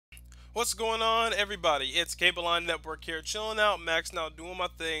What's going on, everybody? It's Cable Line Network here, chilling out, maxing out, doing my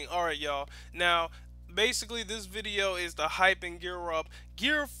thing. Alright, y'all. Now, basically, this video is the hype and gear up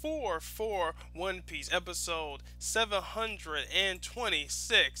Gear 4 for One Piece, episode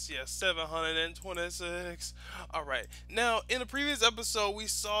 726. Yes, 726. Alright, now, in the previous episode, we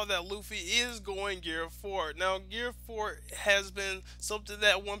saw that Luffy is going Gear 4. Now, Gear 4 has been something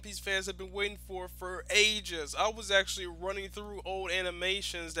that One Piece fans have been waiting for ages. I was actually running through old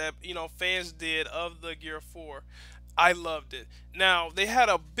animations that, fans did of the Gear 4. I loved it. Now, they had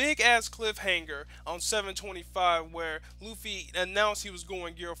a big ass cliffhanger on 725 where Luffy announced he was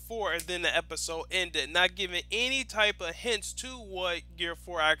going Gear 4 and then the episode ended, not giving any type of hints to what Gear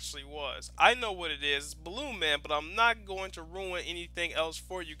 4 actually was. I know what it is, it's Balloon Man, but I'm not going to ruin anything else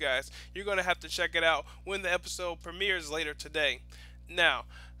for you guys. You're going to have to check it out when the episode premieres later today. Now,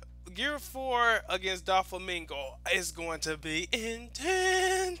 Gear 4 against Doflamingo is going to be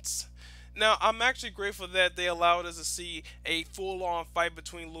intense. Now, I'm actually grateful that they allowed us to see a full-on fight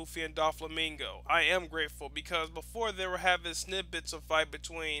between Luffy and Doflamingo. I am grateful because before they were having snippets of fight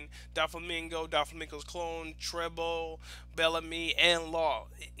between Doflamingo, Doflamingo's clone, Treble, Bellamy, and Law.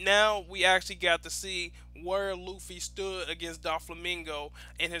 Now we actually got to see where Luffy stood against Doflamingo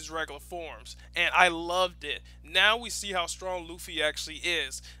in his regular forms, and I loved it. Now we see how strong Luffy actually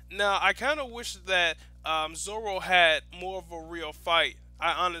is. Now, I kind of wish that Zoro had more of a real fight.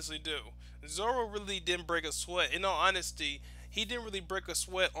 I honestly do. Zoro really didn't break a sweat. In all honesty, he didn't really break a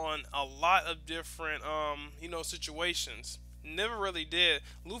sweat on a lot of different, situations. Never really did.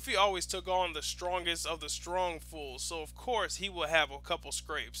 Luffy always took on the strongest of the strong fools, so of course he will have a couple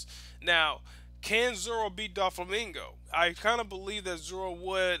scrapes. Now, can Zoro beat Doflamingo? I kind of believe that Zoro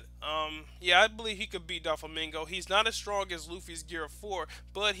would. Yeah, I believe he could beat Doflamingo. He's not as strong as Luffy's Gear 4,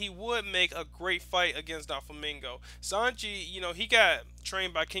 but he would make a great fight against Doflamingo. Sanji, he got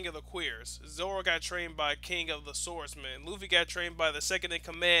trained by King of the Queers. Zoro got trained by King of the Swordsmen. Luffy got trained by the second in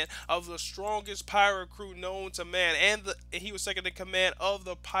command of the strongest pirate crew known to man, and he was second in command of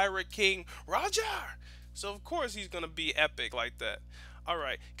the Pirate King Roger. So of course he's gonna be epic like that.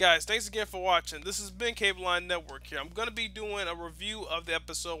 Alright, guys, thanks again for watching. This has been Cable Line Network here. I'm going to be doing a review of the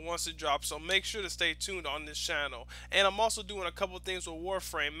episode once it drops, so make sure to stay tuned on this channel. And I'm also doing a couple things with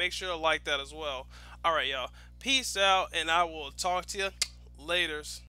Warframe. Make sure to like that as well. Alright, y'all. Peace out, and I will talk to you laters.